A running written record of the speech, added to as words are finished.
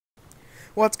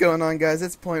What's going on, guys?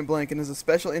 It's Point Blank, and as a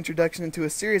special introduction into a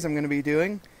series I'm going to be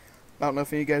doing, I don't know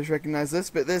if any of you guys recognize this,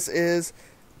 but this is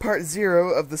part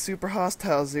 0 of the Super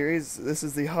Hostile series. This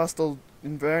is the Hostile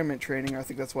Environment Training, I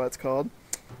think that's what it's called.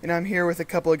 And I'm here with a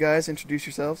couple of guys. Introduce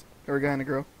yourselves. Or a guy and a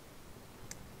girl.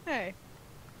 Hey.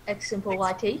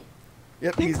 Ep.0-H.E.T.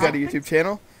 Yep, he's got a YouTube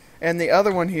channel. And the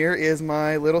other one here is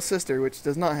my little sister, which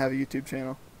does not have a YouTube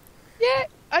channel. Yeah,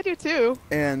 I do too.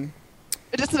 And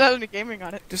It just doesn't have any gaming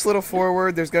on it. just a little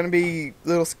forward, there's going to be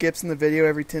little skips in the video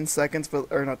every 10 seconds,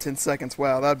 or not 10 seconds,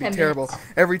 wow, that would be 10 terrible. minutes.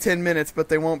 Every 10 minutes, but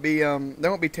they won't be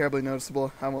terribly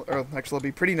noticeable. Or actually, they'll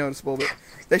be pretty noticeable, but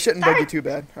they shouldn't bug you too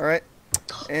bad, alright?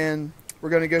 And we're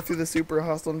going to go through the Super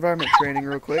Hostile Environment Training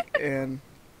real quick, and...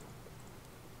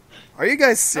 Are you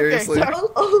guys seriously? sorry.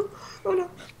 Oh no.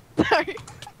 Sorry.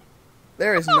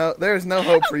 There is no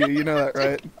hope for you, you know that,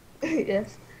 right?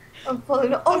 Yes. I'm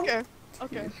falling off. Oh,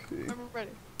 Okay, I'm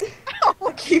ready.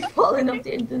 I keep falling off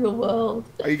the end of the world.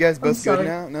 Are you guys both good sorry.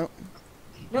 now? No?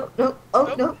 No.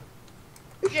 Oh, Nope.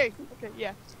 no. Yay. Okay,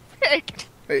 yeah. Hey.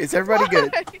 Wait, is everybody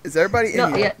good? Is everybody in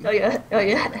Not here? yet. Oh,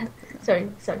 yeah. Sorry.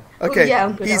 Okay, Oh, yeah,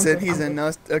 I'm good. he's I'm in, good, he's I'm in.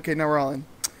 good. Okay, now we're all in.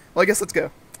 Well, I guess let's go.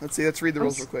 Let's read the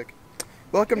rules real quick.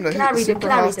 Welcome to Can I read them? Super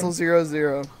Can I read Hostile them?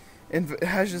 00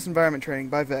 Hazardous Environment Training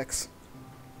by Vech.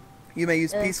 You may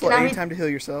use peaceful can I read- anytime to heal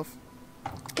yourself.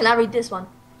 Can I read this one?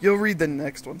 You'll read the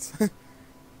next ones.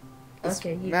 This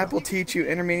Okay, you map go. will teach you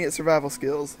intermediate survival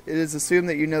skills. It is assumed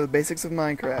that you know the basics of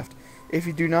Minecraft. If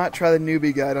you do not, try the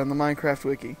newbie guide on the Minecraft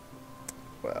wiki.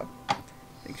 Wow.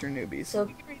 Thanks, you're newbies. So,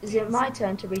 is it my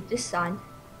turn to read this sign?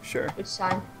 Sure. Which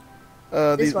sign?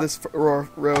 This one. This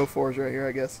row 4 is right here,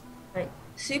 I guess. Right.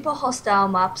 Super hostile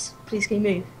maps. Please, can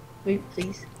you move? Move,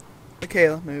 please.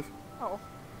 Michaela, move. Oh.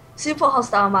 Super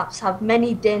hostile maps have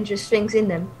many dangerous things in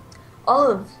them.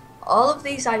 All of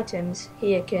these items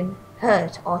here can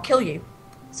hurt or kill you.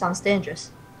 Sounds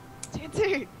dangerous.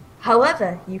 TNT.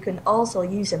 However, you can also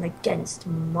use them against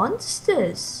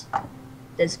monsters.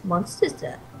 There's monsters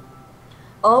there.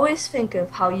 Always think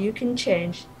of how you can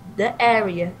change the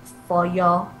area for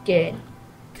your gain.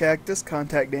 Cactus,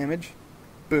 contact damage.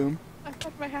 Boom. I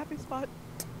found my happy spot.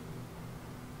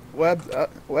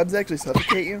 Webs actually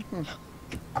suffocate you?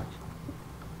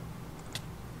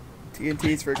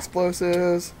 TNTs for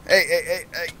explosives. Hey.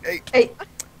 Hey,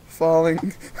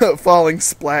 Falling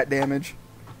splat damage.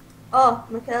 oh,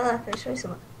 Michaela, can I show you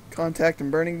something? Contact and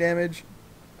burning damage.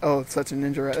 Oh, it's such a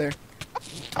ninja right there.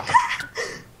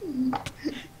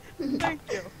 Thank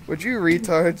you. Would you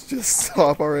retards just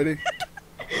stop already?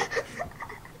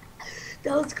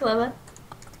 That was clever.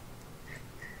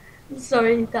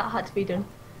 Sorry, that had to be done.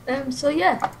 So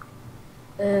yeah.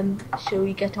 Shall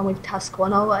we get on with task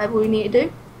 1 or whatever we need to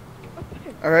do?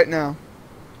 Alright, now,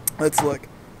 let's look.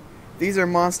 These are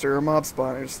monster or mob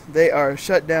spawners. They are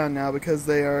shut down now because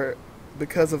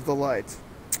of the light.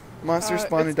 Monsters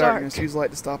spawn in it's darkness. dark. Use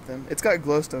light to stop them. It's got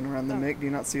glowstone around them, Oh. Mick. Do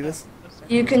you not see this?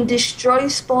 You can destroy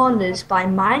spawners by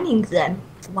mining them.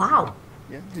 Wow.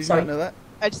 Yeah. Did you Sorry. not know that?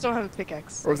 I just don't have a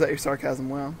pickaxe. Or was that your sarcasm?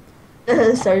 Wow.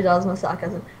 Sorry, that was my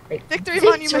sarcasm. Right. Victory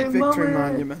monument. Victory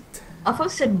monument. I thought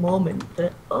it said moment,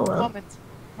 but oh well.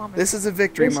 Moment. This is a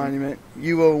victory Listen. monument.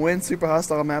 You will win super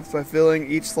hostile maps by filling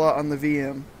each slot on the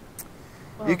VM.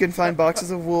 You can find boxes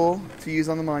of wool to use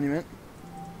on the monument.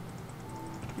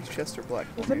 These chests are black.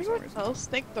 Does for some anyone reason. else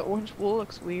think the orange wool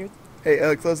looks weird?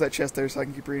 Hey, close that chest there so I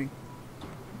can keep reading.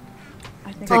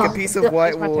 I think Take Oh, a piece of the- white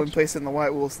Here's my wool and picture. place it in the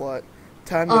white wool slot.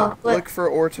 Time to Oh, what? look for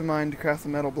ore to mine to craft the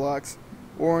metal blocks.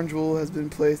 Orange wool has been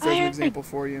placed as an Iron. example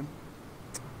for you.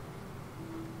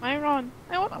 iron.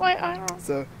 I want my iron.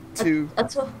 So to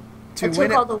That's what. I to took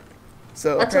win all it, the.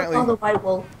 so I took all the apparently white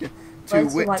wool. to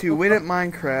white to wool. win at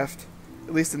Minecraft,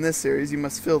 at least in this series, you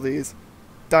must fill these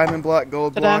diamond block,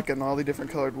 gold Ta-da. block, and all the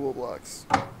different colored wool blocks.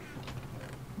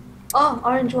 Oh,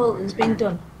 orange wool is being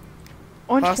done.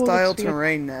 Orange wool Hostile looks weird.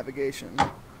 terrain navigation.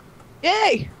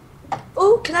 Yay!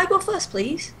 Oh, can I go first,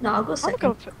 please? No, I'll go I'll second.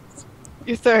 go first.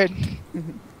 You're third.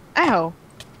 Ow.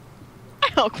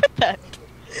 Ow, quit that.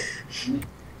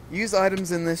 Use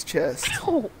items in this chest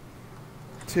Ow.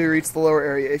 to reach the lower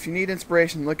area. If you need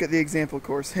inspiration, look at the example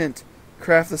course. Hint: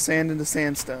 craft the sand into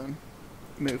sandstone.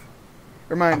 Move.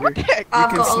 Reminder: What the heck? you I've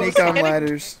can got all sneak the on sand.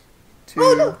 ladders to.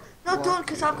 Oh no, no, block don't,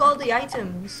 because I've got all the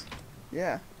items.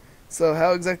 Yeah. So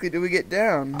how exactly do we get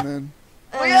down then?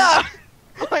 Oh yeah!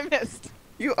 Oh, I missed.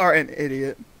 You are an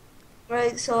idiot.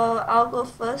 Right, so I'll go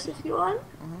first if you want.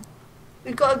 Uh-huh.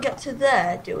 We've got to get to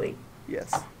there, do we?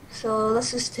 Yes. So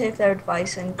let's just take their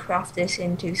advice and craft this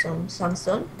into some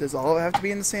sandstone. Does all of it have to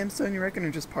be in the sandstone, you reckon,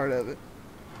 or just part of it?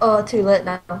 Oh, too late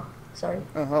now. Sorry.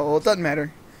 Oh, well, it doesn't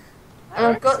matter. And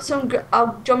I've got some. Do you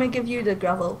want me to give you the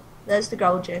gravel? There's the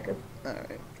gravel, Jacob.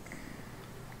 Alright.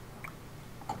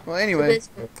 Well, So anyway,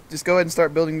 basically, just go ahead and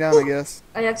start building down, I guess.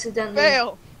 I accidentally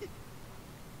Fail.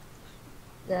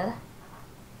 there.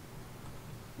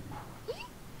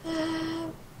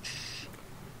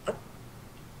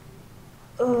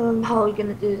 How are we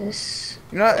gonna do this?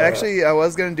 You know what, actually, I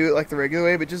was going to do it like the regular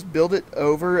way, but just build it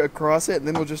over, across it, and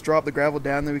then we'll just drop the gravel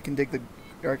down, then we can dig the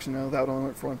direction. No, that would only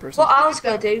work for one person. What I was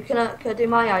gonna do? Can I do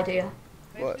my idea?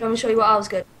 What? Do you want me to show you what I was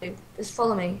gonna do? Just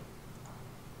follow me.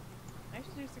 I should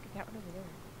just stick that one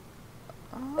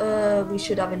over there. We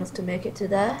should have enough to make it to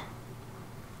there.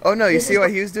 Oh, no, you This see is what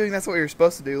the- he was doing? That's what you were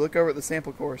supposed to do. Look over at the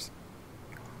sample course.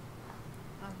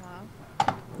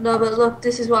 No, but look,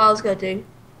 this is what I was gonna do.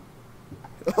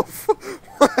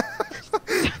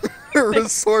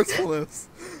 Resourcefulness.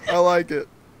 I like it.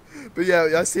 But yeah,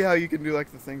 I see how you can do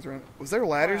like the things around. Was there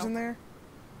ladders Wow. in there?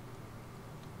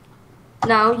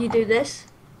 Now you do this.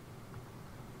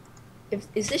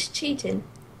 Is this cheating?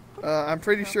 I'm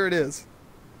pretty sure it is.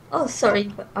 Oh, sorry,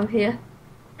 but I'm here.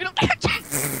 We don't.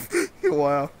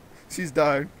 Wow. She's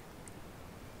died.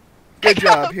 Good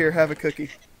job. Here, have a cookie.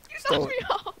 You Stole knocked me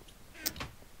it. off.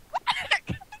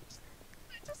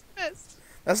 I just missed.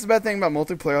 That's the bad thing about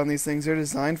multiplayer on these things. They're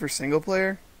designed for single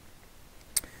player.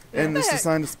 And it's Yeah.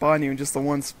 designed to spawn you in just the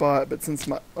one spot, but since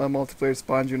multiplayer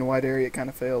spawns you in a wide area, it kind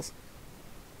of fails.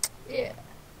 Yeah.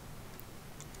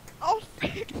 Oh,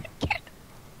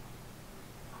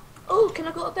 Oh, can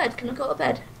I go to bed? Can I go to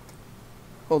bed?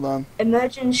 Hold on.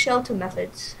 Emergent shelter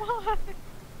methods. why?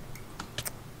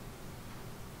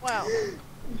 Wow.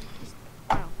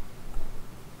 Wow.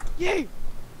 Yay!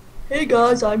 Hey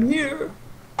guys, I'm here.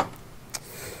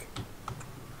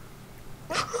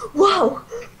 Wow.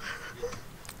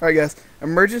 Alright guys,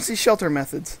 emergency shelter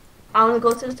methods. I want to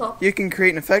go to the top. You can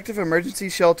create an effective emergency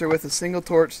shelter with a single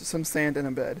torch, some sand, and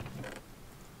a bed.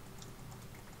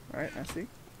 Alright, I see.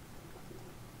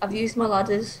 I've used my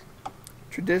ladders.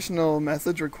 Traditional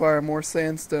methods require more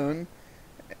sandstone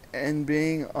and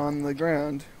being on the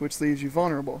ground, which leaves you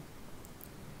vulnerable.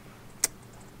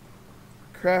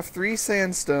 Craft 3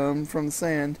 sandstone from the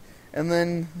sand, and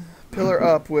then pillar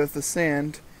up with the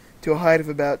sand to a height of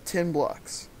about 10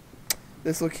 blocks.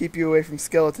 This will keep you away from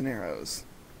skeleton arrows.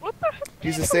 What the heck?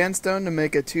 Use a sandstone to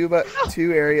make a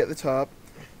 2x2 area at the top.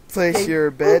 Place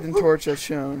your bed and torch as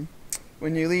shown.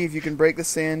 When you leave, you can break the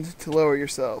sand to lower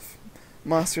yourself.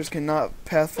 Monsters cannot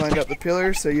pathfind up the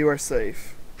pillars, so you are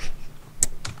safe.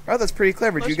 Oh, that's pretty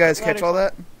clever. Did you guys catch all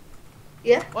that?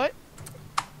 Yeah. What?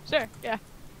 Sure, yeah.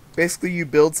 Basically, you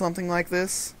build something like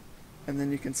this, and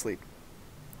then you can sleep.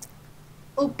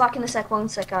 Oh, back in a sec. 1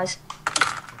 sec, guys.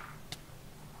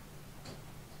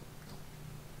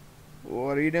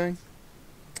 What are you doing?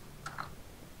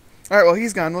 Alright, well,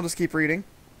 he's gone. We'll just keep reading.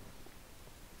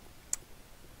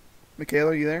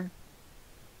 Michaela, are you there?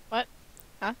 What?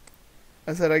 Huh?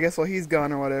 I said, I guess while he's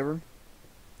gone or whatever.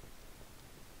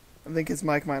 I think his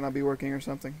mic might not be working or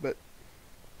something, but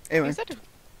anyway, You said to-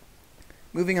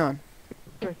 moving on.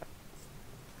 Sure.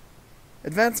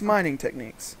 Advanced mining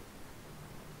techniques.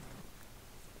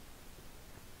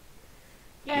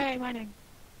 Yay, mining.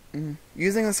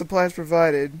 Using the supplies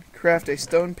provided, craft a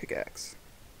stone pickaxe.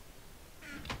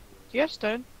 Do you have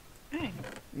stone? Hey.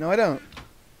 No, I don't.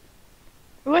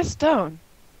 Who has stone?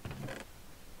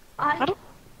 I don't-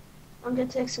 I'm gonna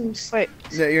take some. Wait.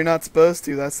 No, you're not supposed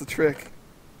to. That's the trick.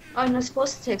 I'm not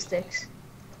supposed to take sticks.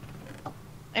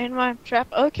 And my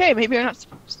trap. Okay, maybe I'm not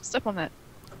supposed to step on that.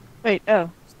 Wait, oh.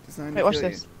 It's designed Wait, to watch kill you.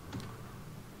 this.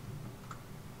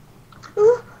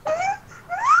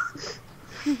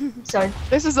 Sorry.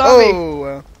 This is zombie. Oh,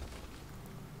 wow.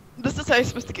 This is how you're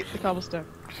supposed to get the cobblestone.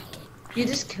 You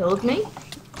just killed me?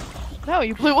 No,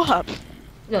 you blew up.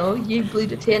 No, you blew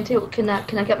the TNT. Can I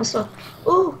get my stuff?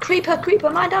 Oh, creeper,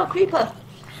 mind out, creeper.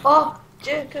 Oh,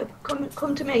 Jacob,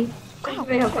 come to me. Come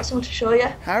to me, I've got something to show you.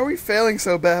 How are we failing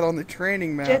so bad on the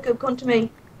training map? Jacob, come to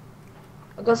me.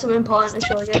 I've got something important to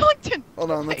show you. Skeleton!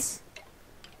 Hold on,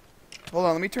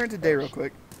 let me turn to day real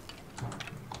quick.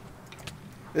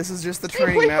 This is just the Stay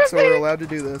training away map, so from we're me! allowed to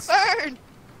do this. Burn!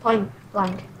 Point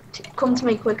blank. Come to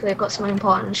me quickly, I've got something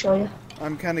important to show you.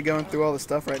 I'm kind of going through all the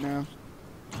stuff right now.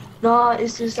 No,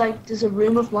 it's just like, there's a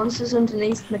room of monsters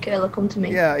underneath. Michaela, come to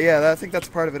me. Yeah, I think that's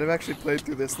part of it. I've actually played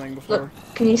through this thing before. Look,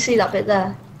 can you see that bit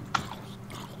there?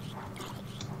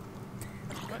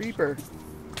 Creeper.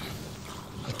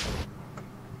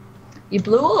 You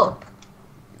blew up.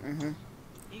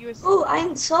 You was... Oh,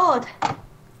 iron sword.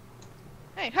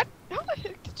 Hey, how the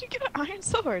heck did you get an iron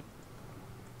sword?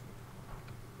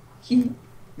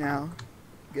 Now,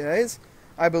 guys,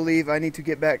 I believe I need to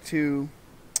get back to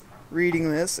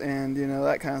reading this and,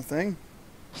 that kind of thing.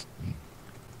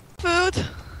 What?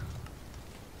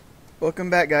 Welcome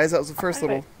back, guys. That was the first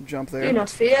Alright. little jump Do there. not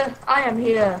fear, I am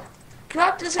here.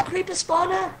 Crap, there's a creeper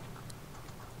spawner.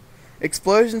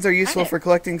 Explosions are useful Okay. for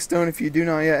collecting stone if you do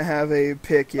not yet have a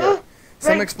pick yet. Oh,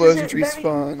 Some right, explosions there's a very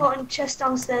respawn. important chest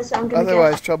downstairs that I'm gonna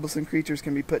Otherwise, get. troublesome creatures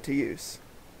can be put to use.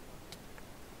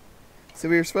 So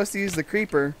we were supposed to use the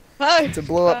creeper Hi. to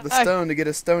blow up the Hi. stone to get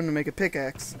a stone to make a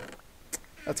pickaxe.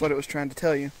 That's what it was trying to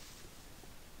tell you.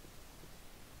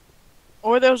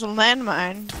 Or there was a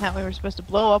landmine that we were supposed to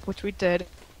blow up, which we did,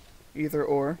 Either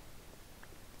or.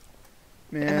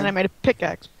 and then I Man, made a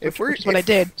pickaxe, If which we're- is what I if-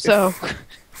 did. So,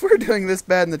 if we're doing this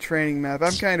bad in the training map,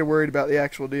 I'm kind of worried about the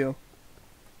actual deal.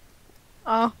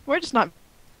 we're just not.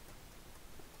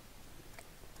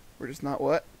 We're just not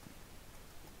what?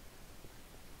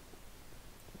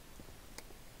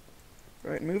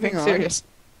 Right, moving Being on. serious.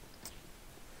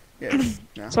 Yes.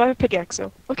 No. So I have a pickaxe.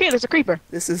 So okay, there's a creeper.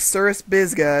 This is Surus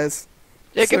Biz, guys.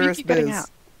 Jacob, you Surus keep getting Biz. out.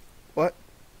 What?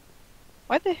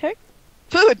 What the heck?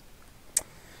 Food.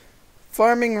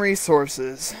 Farming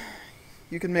resources.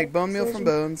 You can make bone meal from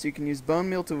bones. You can use bone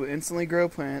meal to instantly grow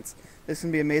plants. This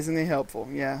can be amazingly helpful.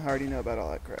 Yeah, I already know about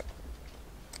all that crap.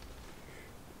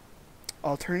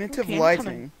 Alternative Okay, I'm lighting.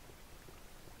 coming.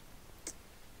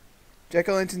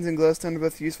 Jack-o'-lanterns and glowstone are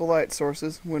both useful light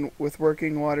sources when with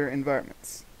working water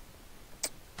environments.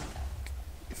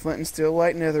 Flint and steel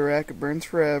light netherrack. It burns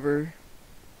forever.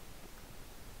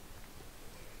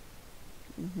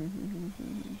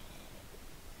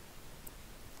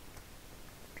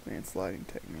 Advanced lighting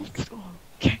technique.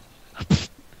 Okay.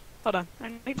 Hold on.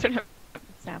 I need to know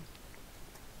sound.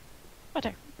 What?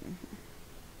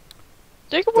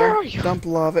 Jacob, where are you? Dump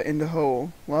lava into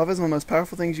hole. Lava is one of the most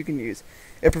powerful things you can use.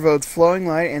 It provides flowing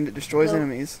light and it destroys Hello?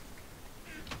 enemies.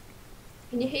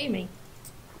 Can you hear me?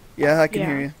 Yeah, I can Yeah.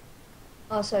 hear you.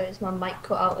 Oh, sorry, it's my mic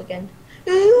cut out again.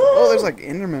 Oh, there's like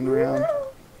Endermen around.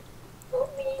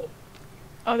 Help me.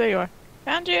 Oh, there you are.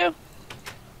 Found you.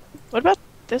 What about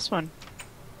this one?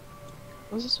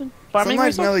 What's this one? Farming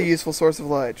Sunlight's another resources? useful source of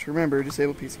light. Remember,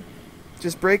 disable PC.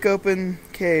 Just break open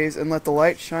caves and let the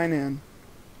light shine in.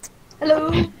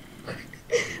 Hello.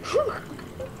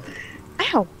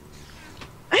 Ow!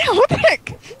 Ow! What the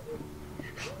heck?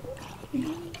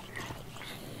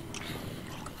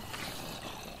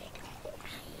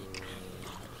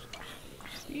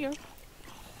 See ya.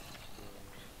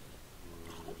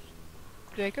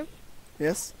 Jacob?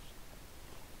 Yes?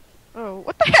 Oh,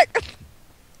 what the heck?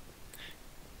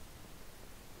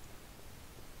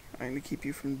 Trying to keep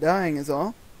you from dying is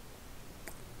all.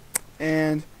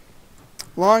 And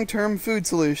long-term food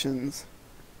solutions.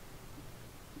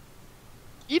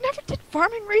 You never did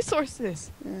farming resources.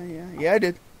 Yeah, I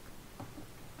did.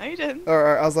 No, you didn't.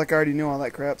 Or I was like, I already knew all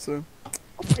that crap, so.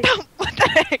 No, what the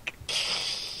heck?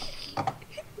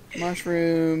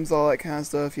 Mushrooms, all that kind of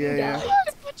stuff, yeah. Yeah. I had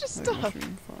a bunch of Like stuff.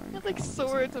 mushroom, I fine, had like fine,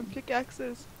 swords fine. and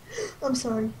pickaxes. I'm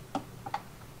sorry.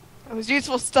 That was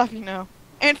useful stuff, you know.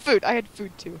 And food. I had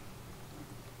food too.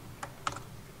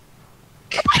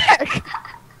 What the heck?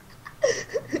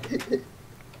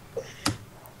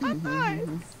 Nice.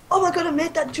 Oh my god, I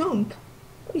made that jump.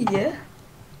 Oh yeah.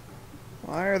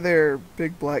 Why are there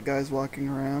big black guys walking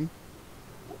around?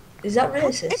 Is that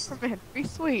racist? Enderman, be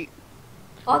sweet.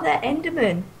 Oh, they're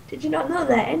Endermen. Did you not know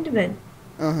they're Endermen?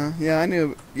 Uh-huh, yeah, I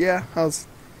knew. Yeah, I was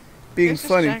being Here's this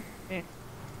funny. giant man.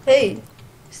 Hey,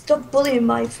 stop bullying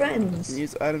my friends.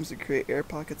 Use items to create air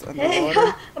pockets Hey,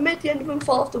 underwater. I made the Enderman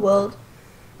fall off the world.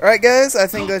 Alright, guys, I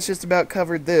think that's just about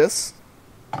covered this.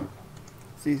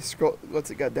 See, scroll. What's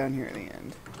it got down here at the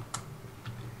end?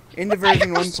 Into What the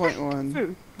version hell? 1.1.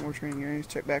 Food. More training areas.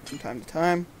 Check back from time to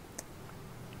time.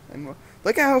 And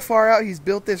look at how far out he's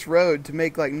built this road to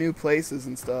make like new places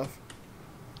and stuff.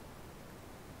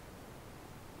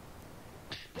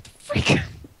 What the freak?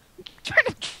 Trying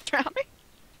to drown me?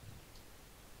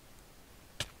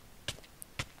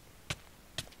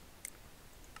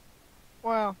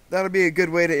 Wow. That'll be a good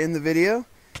way to end the video.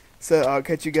 So I'll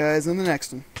catch you guys in the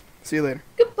next one. See you later.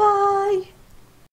 Goodbye.